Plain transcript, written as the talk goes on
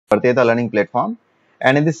Theta learning platform,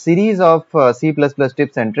 and in this series of C++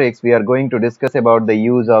 tips and tricks, we are going to discuss about the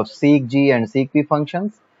use of seekg and seekp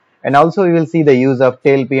functions, and also we will see the use of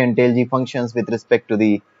tellp and tellg functions with respect to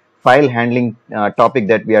the file handling topic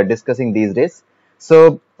that we are discussing these days.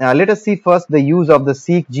 So let us see first the use of the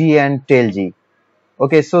seekg and tellg.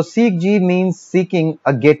 Okay, so seekg means seeking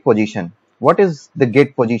a get position. What is the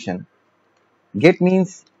get position? Get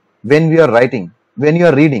means when we are writing, when you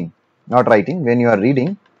are reading, not writing, when you are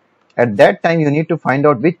reading, at that time you need to find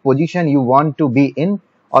out which position you want to be in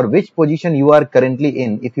or which position you are currently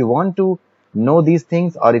in. If you want to know these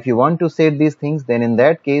things or if you want to set these things, then in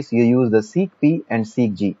that case you use the seekp and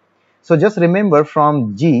seekg. So just remember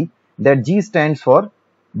from G that G stands for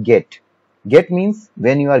get. Get means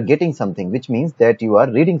when you are getting something, which means that you are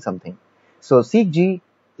reading something. So seekg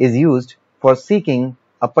is used for seeking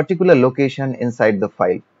a particular location inside the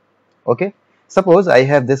file. Okay, suppose I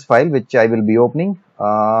have this file which I will be opening.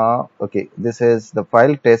 Okay, this is the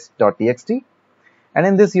file test.txt, and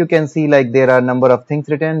in this you can see like there are a number of things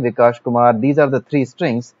written. Vikash Kumar, these are the 3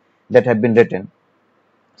 strings that have been written.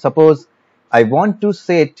 Suppose I want to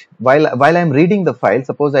set, while I'm reading the file,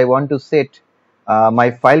 suppose I want to set my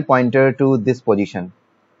file pointer to this position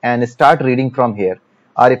and start reading from here,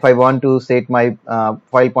 or if I want to set my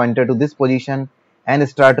file pointer to this position and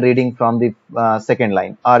start reading from the second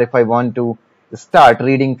line, or if I want to start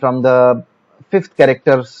reading from the 5th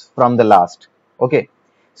characters from the last. Okay,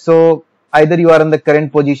 so either you are in the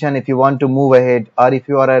current position if you want to move ahead, or if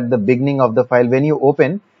you are at the beginning of the file. When you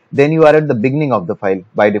open, then you are at the beginning of the file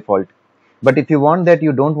by default. But if you want that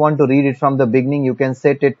you don't want to read it from the beginning, you can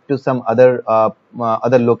set it to some other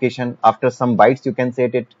other location. After some bytes you can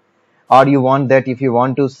set it, or you want that if you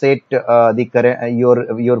want to set the current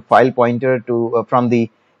your file pointer to from the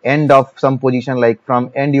end of some position, like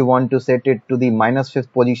from end you want to set it to the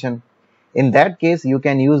 -5th position. In that case you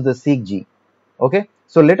can use the seekg. Okay,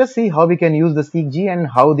 so let us see how we can use the seekg and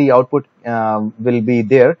how the output will be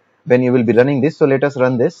there when you will be running this. So let us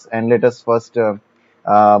run this and let us first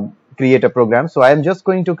create a program. So I am just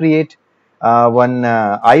going to create one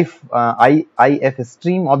if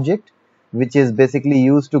stream object, which is basically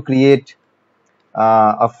used to create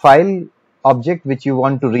a file object which you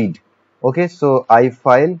want to read. Okay, so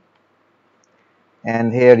ifile,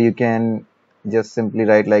 and here you can just simply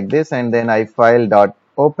write like this, and then ifile dot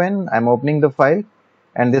open. I'm opening the file,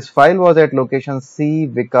 and this file was at location C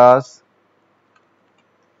Vikas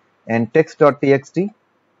and text.txt.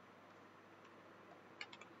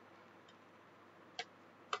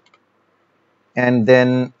 And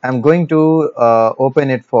then I'm going to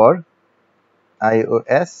open it for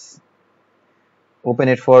iOS, open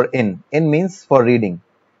it for in. In means for reading.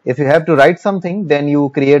 If you have to write something, then you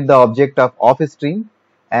create the object of off stream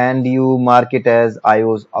and you mark it as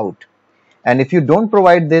iOS out. And if you don't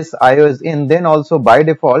provide this iOS in, then also by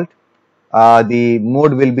default the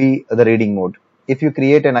mode will be the reading mode. If you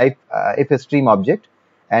create an if stream object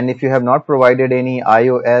and if you have not provided any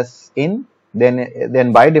iOS in,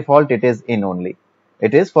 then by default it is in only.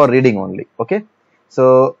 It is for reading only. Okay,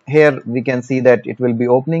 so here we can see that it will be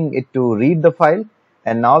opening it to read the file,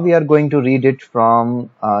 and now we are going to read it from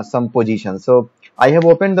some position. So I have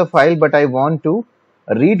opened the file, but I want to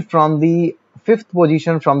read from the 5th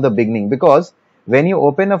position from the beginning, because when you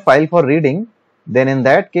open a file for reading, then in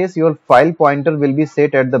that case your file pointer will be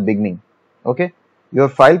set at the beginning. Okay, your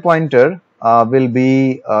file pointer will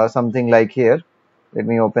be something like here. Let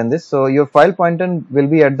me open this. So your file pointer will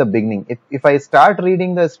be at the beginning. If I start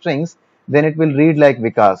reading the strings, then it will read like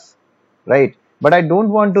Vikas, right? But I don't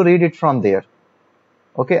want to read it from there.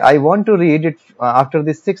 Okay, I want to read it after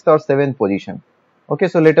the 6th or 7th position. Okay,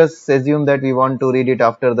 so let us assume that we want to read it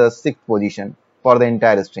after the 6th position for the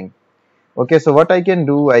entire string. Okay, so what I can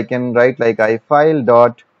do, I can write like ifile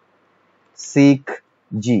dot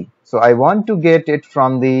seekg. So I want to get it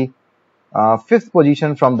from the 5th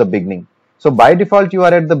position from the beginning. So by default you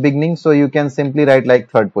are at the beginning, so you can simply write like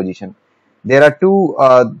 3rd position. There are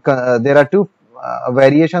two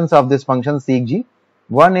variations of this function seekg.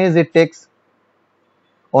 One is it takes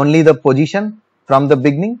only the position from the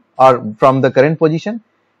beginning or from the current position.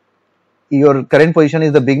 Your current position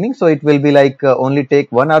is the beginning, so it will be like only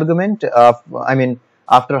take one argument of, I mean,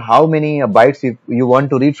 after how many bytes you want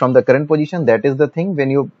to read from the current position. That is the thing when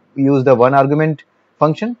you use the one argument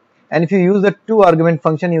function. And if you use the 2 argument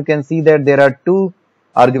function, you can see that there are 2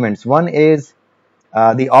 arguments. One is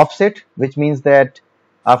the offset, which means that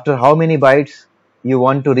after how many bytes you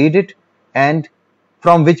want to read it and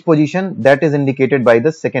from which position, that is indicated by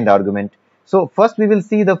the 2nd argument. So first we will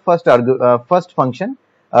see the first function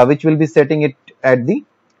which will be setting it at the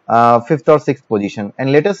 5th or 6th position,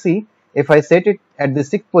 and let us see if I set it at the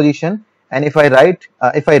 6th position, and if I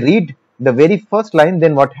read the very first line,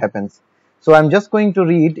 then what happens? So I'm just going to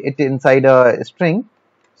read it inside a string,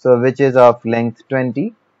 so which is of length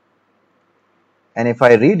 20, and if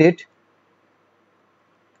I read it,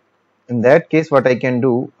 in that case, what I can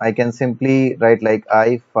do, I can simply write like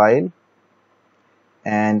I file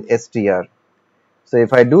and str. So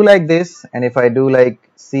if I do like this, and if I do like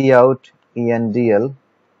cout endl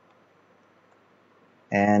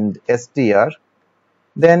and str,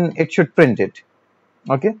 then it should print it.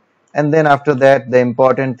 Okay, and then after that, the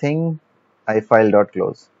important thing, I file dot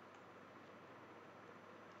close.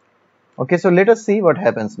 Okay, so let us see what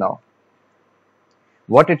happens now,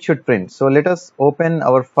 what it should print. So let us open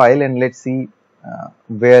our file and let's see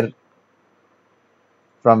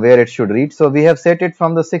from where it should read. So we have set it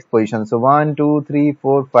from the 6th position. So 1, 2, 3,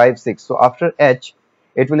 4, 5, 6. So after H,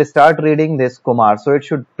 it will start reading this Kumar. So it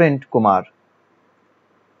should print Kumar.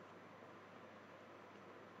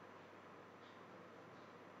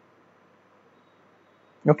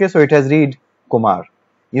 Okay, so it has read Kumar.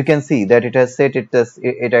 You can see that it has set it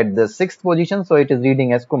at the 6th position. So it is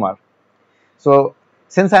reading as Kumar. So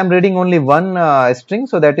since I am reading only one string,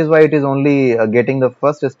 so that is why it is only getting the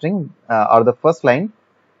first string or the first line.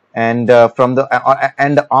 And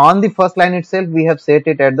and on the first line itself, we have set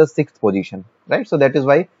it at the 6th position, right? So that is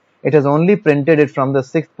why it has only printed it from the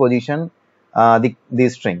 6th position, the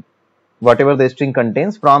string, whatever the string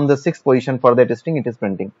contains, from the 6th position for that string it is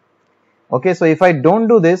printing. Okay, so if I don't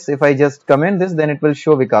do this, if I just comment this, then it will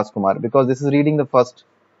show Vikash Kumar, because this is reading the first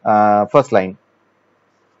line.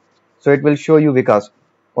 So it will show you Vikash.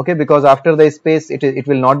 Okay, because after the space it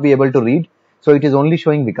will not be able to read, so it is only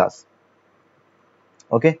showing Vikash.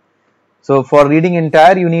 Okay, so for reading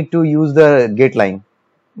entire, you need to use the get line.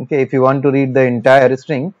 Okay, if you want to read the entire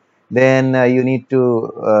string, then you need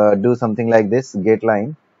to do something like this, get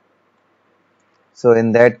line. So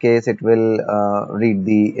in that case, it will read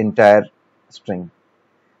the entire string.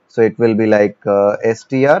 So it will be like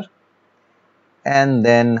str, and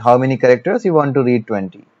then how many characters you want to read?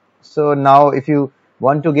 20. So now if you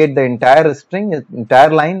want to get the entire string, entire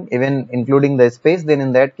line, even including the space, then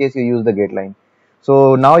in that case you use the get line.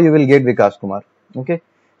 So now you will get Vikash Kumar. Okay,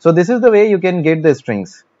 so this is the way you can get the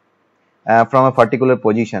strings from a particular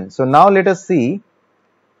position. So now let us see.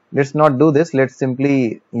 Let's not do this. Let's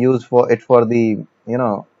simply use for the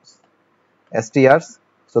strs,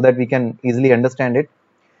 so that we can easily understand it.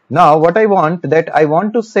 Now what I want, that I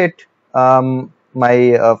want to set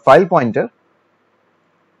my file pointer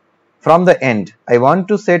from the end. I want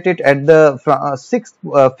to set it at the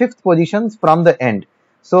 5th positions from the end.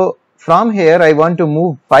 So from here, I want to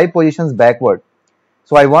move 5 positions backward.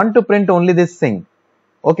 So I want to print only this thing.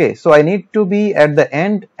 Okay, so I need to be at the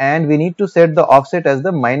end, and we need to set the offset as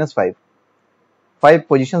the -5, 5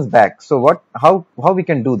 positions back. So how we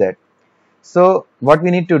can do that? So what we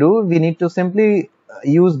need to do, we need to simply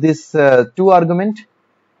use this 2 argument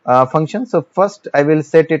function. So first I will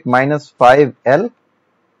set it -5l,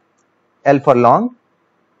 L for long,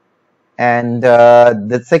 and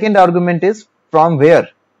the second argument is from where.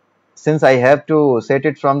 Since I have to set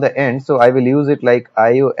it from the end, so I will use it like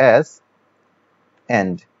ios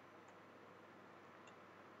end.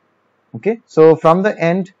 Okay, so from the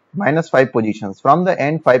end, -5 positions, from the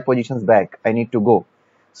end 5 positions back I need to go.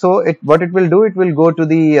 So what it will do, it will go to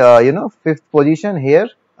the 5th position here,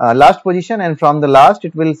 last position, and from the last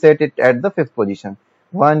it will set it at the 5th position,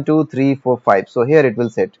 1, 2, 3, 4, 5. So here it will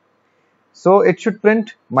set. So it should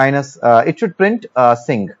print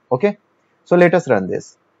seekg. Okay, so let us run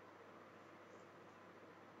this.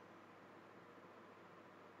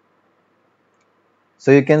 So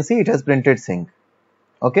you can see it has printed seekg.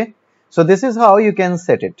 Okay, so this is how you can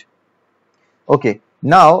set it. Okay,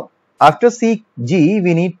 now after seekg,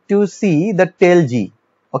 we need to see the tellg.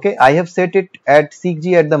 Okay, I have set it at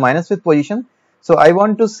seekg at the -5th position. So I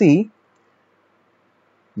want to see,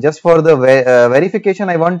 just for the verification,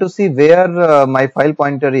 I want to see where my file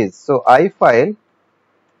pointer is. So I file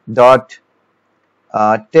dot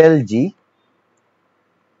tellg.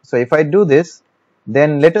 So if I do this,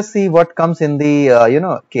 then let us see what comes in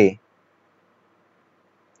the k.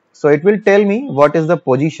 So it will tell me what is the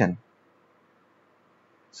position.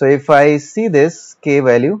 So if I see this k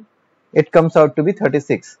value, it comes out to be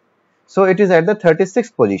 36. So it is at the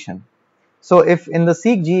 36th position. So if in the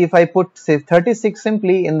seekg, if I put say 36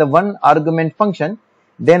 simply in the one argument function,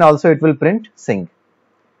 then also it will print seekg.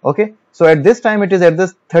 Okay, so at this time it is at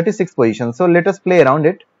the 36th position. So let us play around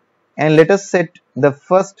it, and let us set the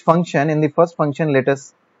first function. In the first function, let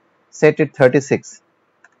us set it 36.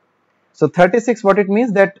 So 36, what it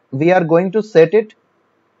means, that we are going to set it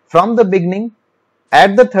from the beginning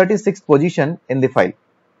at the 36th position in the file,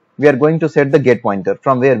 we are going to set the get pointer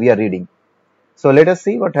from where we are reading. So let us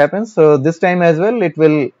see what happens. So this time as well, it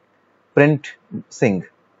will print seekg.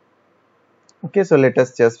 Okay, so let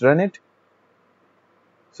us just run it.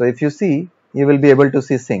 So if you see, you will be able to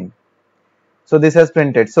see seekg. So this has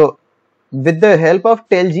printed. So with the help of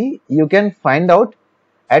tellg, you can find out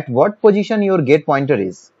at what position your get pointer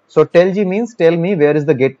is. So tellg means tell me where is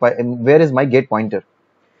the where is my get pointer.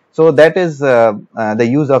 So that is the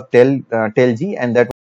use of tellg, and that